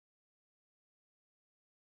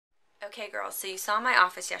Okay, girls, so you saw my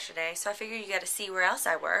office yesterday, so I figured you got to see where else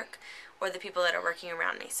I work, or the people that are working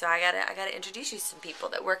around me. So I gotta introduce you to some people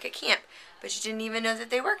that work at camp, but you didn't even know that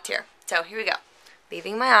they worked here. So here we go.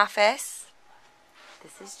 Leaving my office.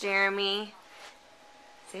 This is Jeremy.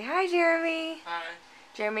 Say hi, Jeremy. Hi.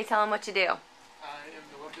 Jeremy, tell them what you do. I am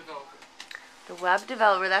the web developer. The web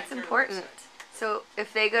developer, that's important. So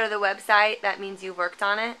if they go to the website, that means you worked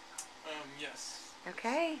on it? Yes.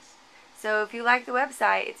 Okay. So if you like the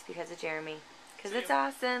website, it's because of Jeremy. Because it's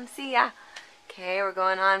awesome. See ya. Okay, we're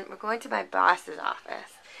going to my boss's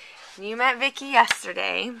office. You met Vicky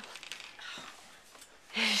yesterday.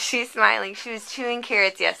 She's smiling. She was chewing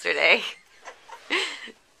carrots yesterday.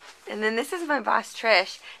 And then this is my boss,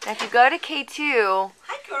 Trish. Now if you go to K2,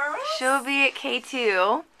 hi girls. she'll be at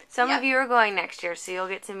K2. Some of you are going next year, so you'll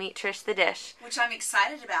get to meet Trish the Dish. Which I'm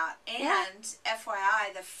excited about. And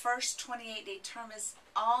FYI, the first 28-day term is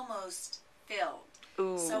almost filled.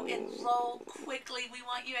 Ooh. So enroll quickly. We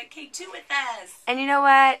want you at K2 with us. And you know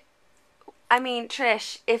what? I mean,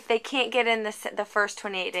 Trish, if they can't get in the first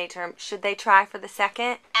 28-day term, should they try for the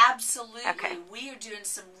second? Absolutely. Okay. We are doing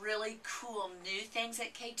some really cool new things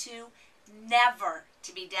at K2. Never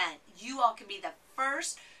to be done. You all can be the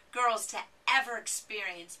first girls to ever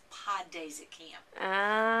experience pod days at camp.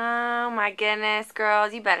 Oh, my goodness,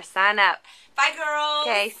 girls. You better sign up. Bye, girls.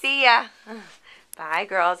 Okay, see ya. Bye,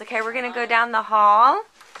 girls. Okay, we're going to go down the hall.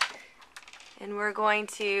 And we're going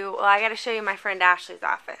to, well, I got to show you my friend Ashley's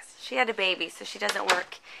office. She had a baby, so she doesn't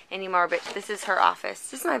work anymore, but this is her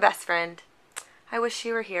office. This is my best friend. I wish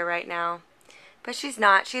she were here right now. But she's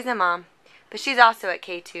not. She's a mom. But she's also at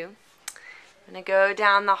K2. I'm going to go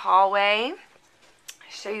down the hallway.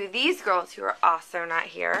 Show you these girls who are also not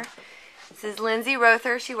here. This is Lindsay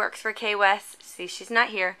Rother. She works for K-West. See, she's not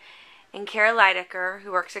here. And Kara Leidecker,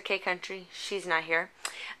 who works for K-Country. She's not here.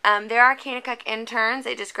 There are Kanakuk interns.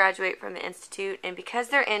 They just graduate from the Institute. And because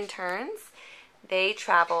they're interns, they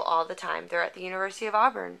travel all the time. They're at the University of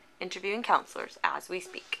Auburn interviewing counselors as we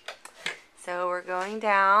speak. So we're going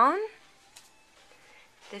down.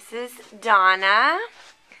 This is Donna.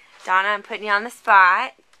 Donna, I'm putting you on the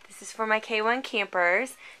spot. This is for my K1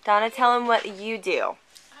 campers. Donna, tell them what you do.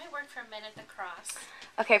 I work for Men at the Cross.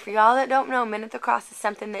 Okay, for y'all that don't know, Men at the Cross is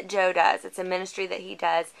something that Joe does. It's a ministry that he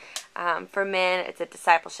does for men. It's a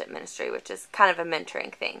discipleship ministry, which is kind of a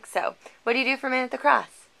mentoring thing. So, what do you do for Men at the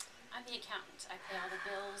Cross? I'm the accountant. I pay all the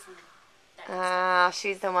bills and that kind of stuff.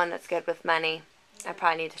 She's the one that's good with money. I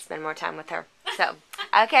probably need to spend more time with her. So,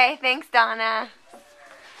 okay, thanks, Donna.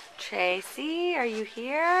 Tracy, are you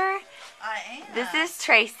here? I am. This is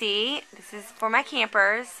Tracy. This is for my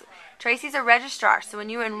campers. Tracy's a registrar, so when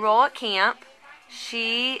you enroll at camp,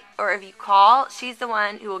 or if you call, she's the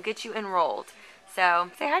one who will get you enrolled.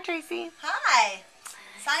 So, say hi, Tracy. Hi.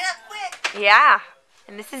 Sign up quick. Yeah.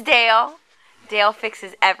 And this is Dale. Dale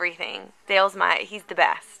fixes everything. He's the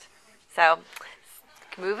best. So,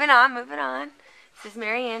 moving on. This is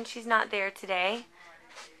Marianne. She's not there today.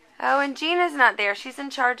 Oh, and Gina's not there. She's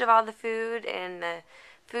in charge of all the food and the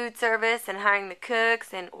food service and hiring the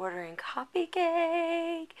cooks and ordering coffee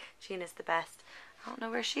cake. Gina's the best. I don't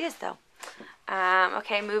know where she is, though.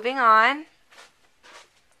 Okay, moving on.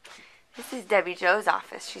 This is Debbie Jo's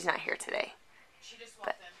office. She's not here today. She just walked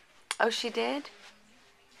in. Oh, she did?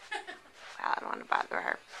 Wow, I don't want to bother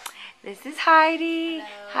her. This is Heidi. Hello.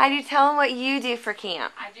 Heidi, tell them what you do for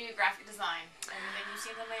camp. I do graphic design. And then you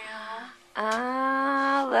see the mail.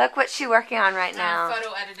 Look what she's working on right now.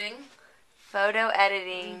 Photo editing. Photo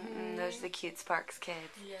editing. Those are the Cute Sparks kids.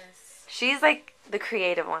 Yes. She's like the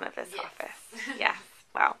creative one of this Yes. office. Yeah.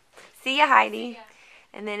 Wow. See ya, Heidi. See ya.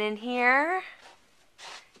 And then in here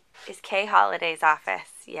is Kay Holiday's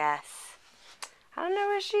office. Yes. I don't know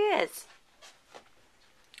where she is.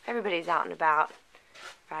 Everybody's out and about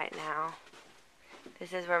right now.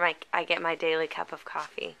 This is where I get my daily cup of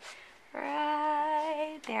coffee.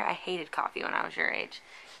 Right there. I hated coffee when I was your age.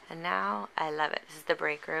 And now I love it. This is the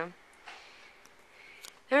break room.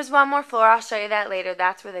 There's one more floor. I'll show you that later.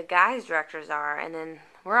 That's where the guys' directors are. And then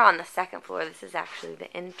we're on the second floor. This is actually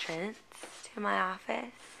the entrance to my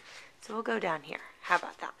office. So we'll go down here. How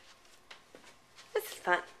about that? This is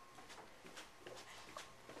fun.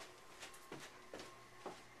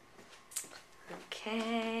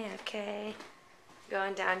 Okay.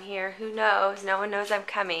 Going down here. Who knows? No one knows I'm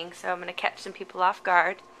coming, so I'm going to catch some people off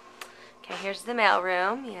guard. Okay, here's the mail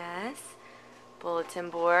room. Yes. Bulletin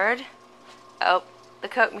board. Oh, the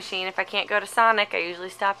Coke machine. If I can't go to Sonic, I usually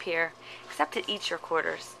stop here. Except it eats your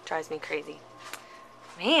quarters. Drives me crazy.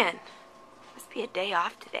 Man, must be a day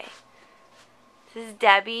off today. This is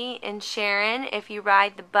Debbie and Sharon. If you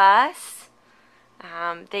ride the bus,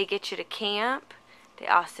 they get you to camp. They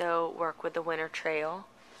also work with the Winter Trail.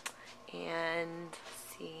 And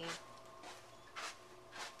let's see.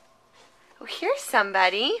 Oh, here's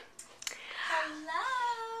somebody.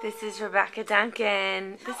 Hello. This is Rebecca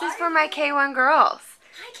Duncan. This is for my K1 girls.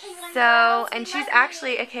 Hi, K1 So, girls. and We she's love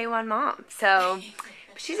actually you. a K1 mom. So,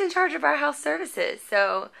 she's in charge of our health services.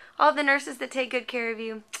 So, all the nurses that take good care of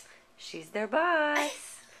you, she's their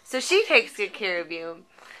boss. So, she takes good care of you.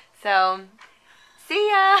 So, see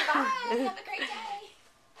ya. Bye. Have a great day.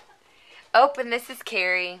 Oh, and this is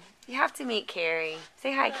Carrie. You have to meet Carrie.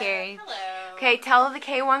 Say hi, Carrie. Hello. Okay, tell the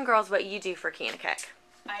K1 girls what you do for Kanakuk.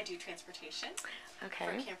 I do transportation Okay.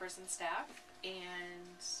 for campers and staff and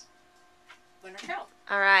Winter Trail.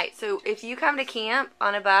 All right. So if you come to camp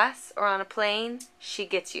on a bus or on a plane, she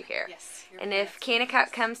gets you here. Yes. And if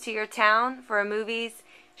Kanakuk comes to your town for a movies,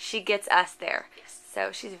 she gets us there. Yes.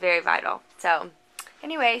 So she's very vital. So,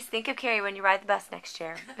 anyways, think of Carrie when you ride the bus next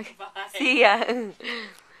year. Bye. See ya.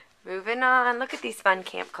 Moving on. Look at these fun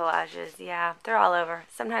camp collages. Yeah, they're all over.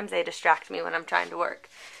 Sometimes they distract me when I'm trying to work.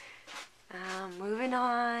 Moving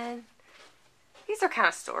on. These are kind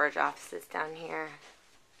of storage offices down here.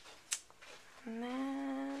 And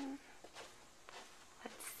then,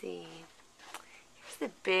 let's see. Here's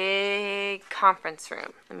the big conference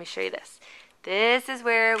room. Let me show you this. This is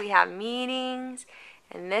where we have meetings,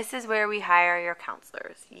 and this is where we hire your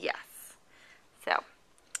counselors. Yes. So,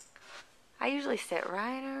 I usually sit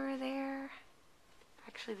right over there.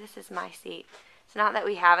 Actually, this is my seat. It's not that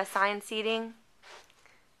we have assigned seating,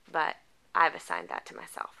 but I've assigned that to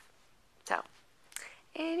myself. So,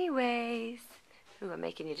 anyways. Ooh, I'm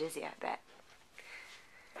making you dizzy, I bet.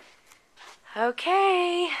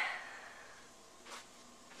 Okay.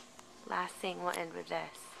 Last thing, we'll end with this.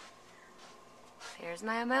 Here's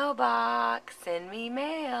my mailbox. Send me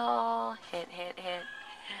mail. Hint, hint, hint.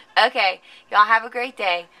 Okay, y'all have a great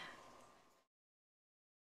day.